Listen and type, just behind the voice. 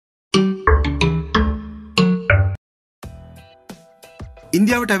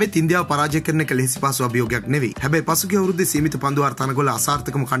ඉන්දියාවට ඇවිත් ඉන්දියාව පරාජය කරන එක ලෙහෙසි පහසු අභියෝගයක් නෙවෙයි. හැබැයි පසුගිය අවුරුද්දේ සීමිත පන්දු වාර්තානගොල්ල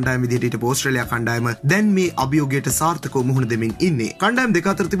අසාර්ථකම කණ්ඩායම විදිහට හිටපු ඕස්ට්‍රේලියා කණ්ඩායම දැන් මේ අභියෝගයට සාර්ථකව මුහුණ දෙමින් ඉන්නේ. කණ්ඩායම් දෙක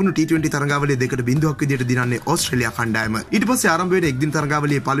අතර තිබුණු T20 තරඟාවලිය 2-0ක් විදිහට දිනන්නේ ඕස්ට්‍රේලියා කණ්ඩායම. ඊට පස්සේ ආරම්භ වෙන එක්දින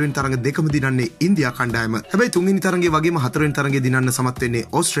තරඟාවලියේ පළවෙනි තරඟ දෙකම දිනන්නේ ඉන්දියා කණ්ඩායම. හැබැයි තුන්වෙනි තරඟයේ වගේම හතරවෙනි තරඟයේ දිනන්න සමත් වෙන්නේ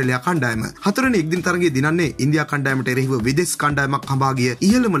ඕස්ට්‍රේලියා කණ්ඩායම. හතරවෙනි එක්දින තරඟයේ දිනන්නේ ඉන්දියා කණ්ඩායමට එරෙහිව විදේශ කණ්ඩායමක් හඹා ගිය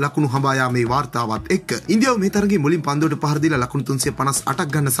ඉහළම ලකුණු හඹා යාමේ වාර්තාවත් එක්ක ඉන්දියාව මේ තරඟයේ මුලින් පන්දුවට පහර දීලා ලකුණු 358ක්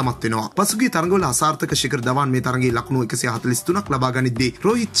ගන්න සමත් වෙනවා. පසුගිය තරඟවල අසාර්ථක ශිඛර ධවන් මේ තරඟයේ ලකුණු 143ක් ලබා ගනිද්දී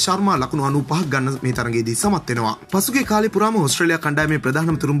රෝහිත් ශර්මා ලකුණු 95ක් ගන්න මේ තරඟයේදී සමත් වෙනවා. පසුගිය කාලේ පුරාම ඕස්ට්‍රේලියා කණ්ඩායමේ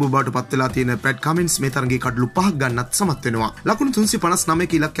ප්‍රධානම තුරුම්බුව බවට පත් වෙලා තියෙන පැට් කමින්ස් මේ තරඟයේ කඩලු 5ක් ගන්නත් සමත් වෙනවා. ලකුණු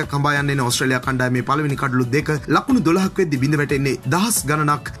 359ක ඉලක්කයක් හඹා යන්නේ ඕස්ට්‍රේලියා කණ්ඩායමේ පළවෙනි කඩලු දෙක ලකුණු 12ක් වෙද්දී බිඳ වැටෙන්නේ දහස්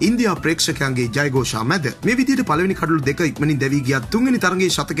ගණනක් ඉන්දියා ප්‍රේක්ෂකයන්ගේ ජයഘോഷා මැද. මේ විදිහට පළවෙනි කඩලු දෙක ඉක්මනින් දැවී ගියා. තුන්වෙනි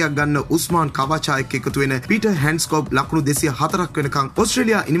තරඟයේ ශතකයක් ගන්න උස්මාන් කවාචා එක්ක එකතු වෙන පීටර් හැන්ඩ්ස්කෝප් ලකුණු 204ක් වෙනකන්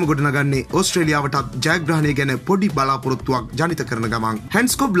ඕස්ට්‍රේලියා ඉනිම ගොඩනගන්නේ ඕස්ට්‍රේලියාවටත් ජයග්‍රහණය ගැන පොඩි බලාපොරොත්තුවක් ජනිත කරන ගමන්.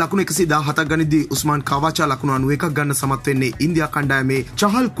 හැන්ඩ්ස්කෝප් ලකුණු 117ක් ගනිද්දී උස්මාන් කවාචා ලකුණු 91ක් ගන්න සමත් වෙන්නේ ඉන්දියා කණ්ඩායමේ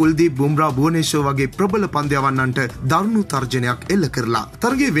චහල් කුල්දීප් බුම්රා භුවනේශ්වර් වගේ ප්‍රබල පන්දයවන්නන්ට දරුණු තර්ජනයක් එල්ල කරලා.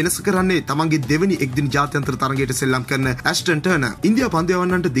 තරගයේ වෙනස කරන්නේ තමන්ගේ දෙවෙනි එක්දින ජාත්‍යන්තර තරගයට සෙල්ලම් කරන ඇස්ටන් ටර්නර්. ඉන්දියා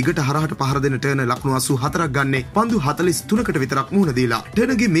පන්දයවන්නන්ට දිගට හරහට පහර දෙන ටර්නර් ලකුණු 84ක් ගන්නේ පන්දු 43කට විතරක් මුහුණ දීලා.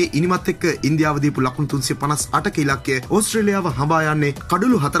 ටර්නර්ගේ මේ ඉනිමත් එක්ක ඉන්දියාව දීපු ලකුණු 358ක ඉලක්කය ඕස්ට්‍රේලියාව හඹා යන්නේ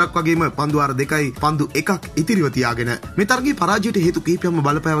කඩලු 4ක් වගේම පන්දු වාර 2යි පන්දු 1ක් ඉතිරිව තියාගෙන. මේ තරගයේ පරාජයට හේතු කිහිපයක්ම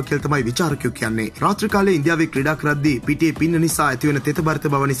බලපෑවා කියලා තමයි විචාරකයෝ කියන්නේ. රාත්‍රී කාලේ ඉන්දියාවේ ක්‍රීඩා කරද්දී පිටියේ පින්න නිසා ඇතිවෙන තෙතබරිත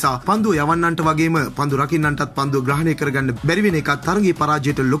බව නිසා පන්දුව යවන්නන්ට වගේම පන්දු රකින්නන්ටත් පන්දුව ග්‍රහණය කරගන්න බැරි වෙන එකත් තරගයේ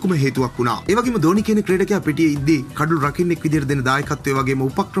පරාජයට ලොකුම හේතුවක් වුණා. ඒ වගේම ධෝනි කියන ක්‍රීඩකයා පිටියේ ඉද්දී කඩලු රකින්නෙක් විදිහට දෙන දායකත්වය වගේම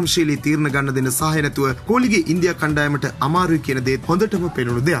උපක්‍රමශීලී තීරණ ගන්න දෙන සහාය නැතුව කෝලිගේ ඉන්දියා කණ්ඩායමට අමාරුයි කියන දේ හොඳටම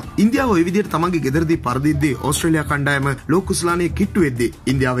පෙනුණු දෙයක්. ඉන්දියාව ওই විදිහට තමන්ගේ ගෙදරදී පරදිද්දී ඕස්ට්‍රේලියා කණ්ඩායම ලෝක කුසලානේ කිට්ටු වෙද්දී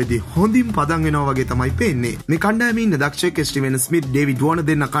ඉන්දියාවේදී හොඳින් පදන් වෙනවා වගේ තමයි පේන්නේ. මේ කණ්ඩායමේ ඉන්න දක්ෂයෙක් ස්ටිවෙන් ස්මිත් ඩේවිඩ් වෝර්නර්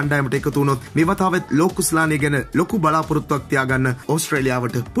දෙන්න කණ්ඩායමට එකතු වුණොත් මේ වතාවෙත් ලෝක කුසලානේ ගැන ලොකු බලාපොරොත්තුවක් තියාගන්න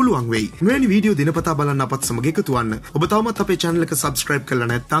ඕස්ට්‍රේලියාවට පුළුවන් වෙයි. මෙවැනි වීඩියෝ දිනපතා බලන්න අපත් සමග එකතු වන්න. ඔබ තවමත් අපේ channel එක subscribe කරලා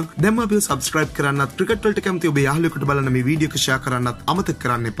නැත්නම් දැන්ම අපිව subscribe කරන්නත් ක්‍රිකට් වලට කැමති ඔබේ යාළුවෙකුට බලන්න මේ වීඩියෝ එක share කරන්නත් අමතක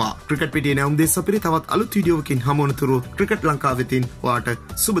කරන්න එපා. ක්‍රිකට් පිටියේ නැවුම් දෙස් අපිට තවත් අලුත් වීඩියෝවකින් හමු වනතුරු ක්‍රිකට් ලංකාව වෙතින්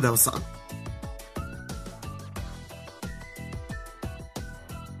ඔයාට සුබ දවසක්.